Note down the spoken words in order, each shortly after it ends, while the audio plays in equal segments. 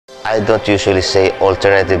I don't usually say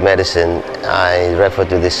alternative medicine. I refer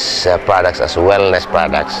to these products as wellness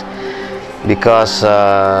products because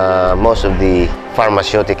most of the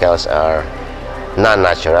pharmaceuticals are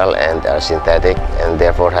non-natural and are synthetic and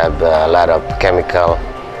therefore have a lot of chemical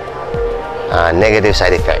negative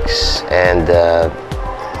side effects. And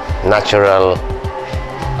natural,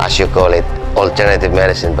 as you call it, alternative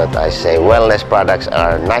medicine, but I say wellness products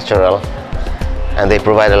are natural and they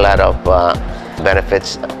provide a lot of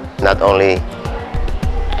benefits, not only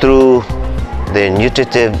through the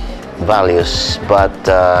nutritive values, but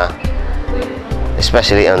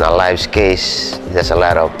especially in Alive's case, there's a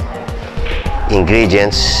lot of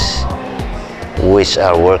ingredients which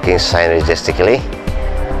are working synergistically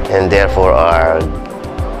and therefore are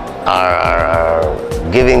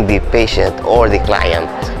giving the patient or the client,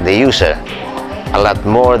 the user, a lot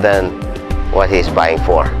more than what he's buying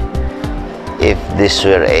for. If this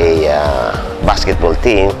were a basketball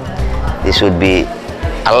team, this would be,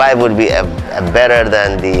 Alive would be a better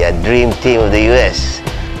than the dream team of the US.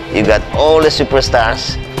 You got all the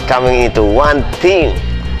superstars coming into one team.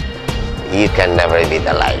 You can never beat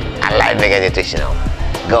Alive. Alive Mega Nutritional.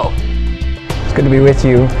 Go. It's good to be with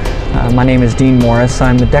you. My name is Dean Morris.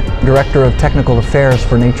 I'm the Director of Technical Affairs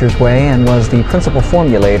for Nature's Way and was the principal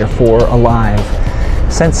formulator for Alive.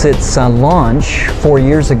 Since its launch 4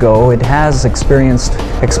 years ago, it has experienced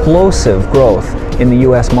explosive growth in the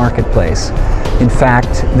U.S. marketplace. In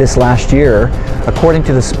fact, this last year, according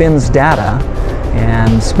to the SPINS data,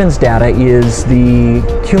 and SPINS data is the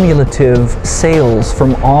cumulative sales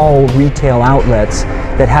from all retail outlets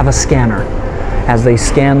that have a scanner as they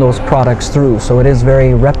scan those products through, so it is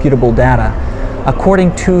very reputable data.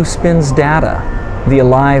 According to SPINS data, the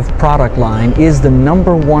Alive product line is the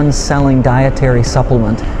 #1 selling dietary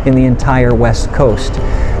supplement in the entire West Coast.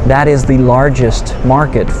 That is the largest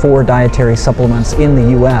market for dietary supplements in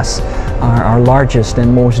the U.S. Our largest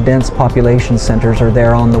and most dense population centers are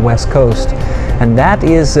there on the West Coast. And that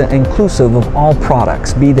is inclusive of all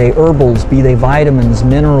products, be they herbals, be they vitamins,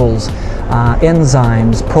 minerals,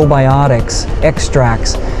 enzymes, probiotics,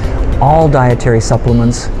 extracts, all dietary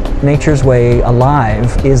supplements. Nature's Way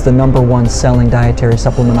Alive is the #1 selling dietary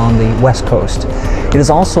supplement on the West Coast. It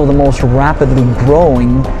is also the most rapidly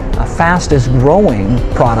growing, fastest growing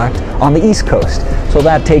product on the East Coast. So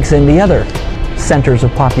that takes in the other centers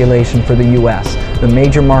of population for the U.S. The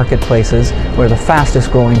major marketplaces were the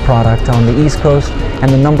fastest growing product on the East Coast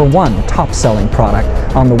and the #1 top selling product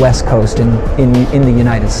on the West Coast in the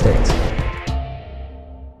United States.